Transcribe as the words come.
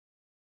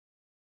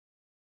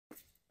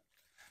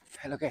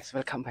Hello guys,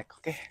 welcome back.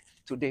 Okay,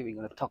 today we're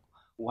gonna talk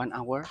 1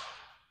 hour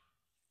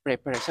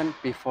preparation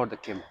before the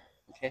game.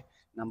 Okay,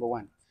 number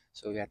one,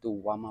 so you have to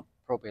warm up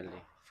properly.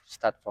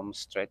 Start from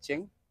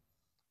stretching,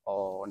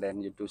 or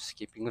then you do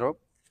skipping rope,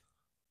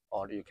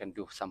 or you can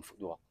do some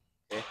footwork.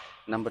 Okay,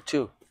 number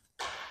two,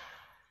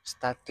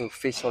 start to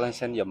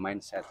visualization your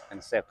mindset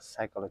and set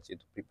psychology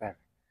to prepare.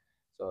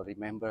 So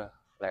remember,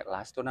 like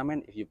last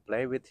tournament, if you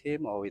play with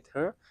him or with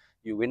her,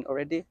 you win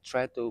already.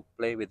 Try to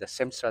play with the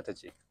same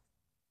strategy.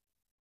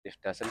 If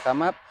doesn't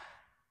come up,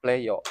 play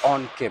your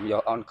own game,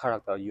 your own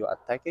character, you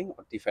attacking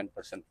or defend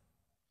person.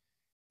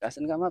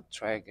 Doesn't come up,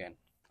 try again.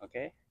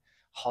 Okay,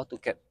 how to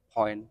get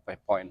point by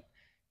point.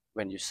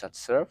 When you start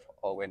serve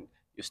or when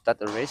you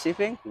start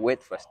receiving,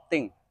 wait first,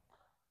 think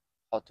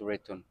how to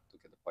return to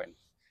get the point.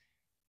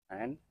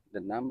 And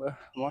the number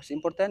most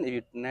important, if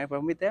you never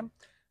meet them,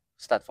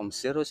 start from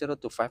 0-0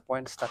 to 5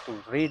 points. Start to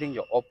reading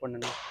your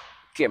opponent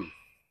game,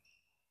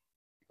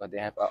 because they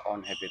have our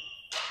own habit.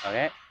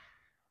 Okay,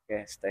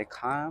 okay, stay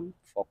calm,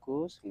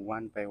 focus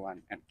one by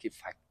one, and keep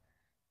fight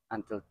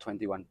until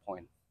 21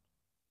 point.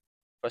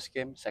 First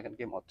game, second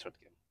game, or third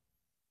game.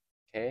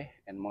 Okay,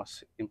 and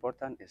most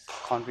important is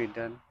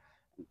confident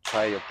and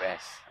try your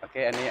best.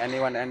 Okay,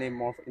 anyone any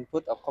more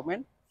input or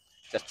comment,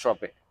 just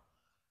drop it.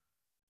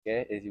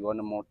 Okay, if you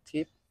want more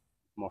tip,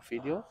 more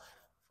video,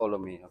 follow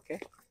me. Okay,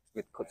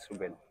 with Coach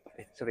Ruben,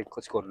 sorry,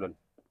 Coach Gordon.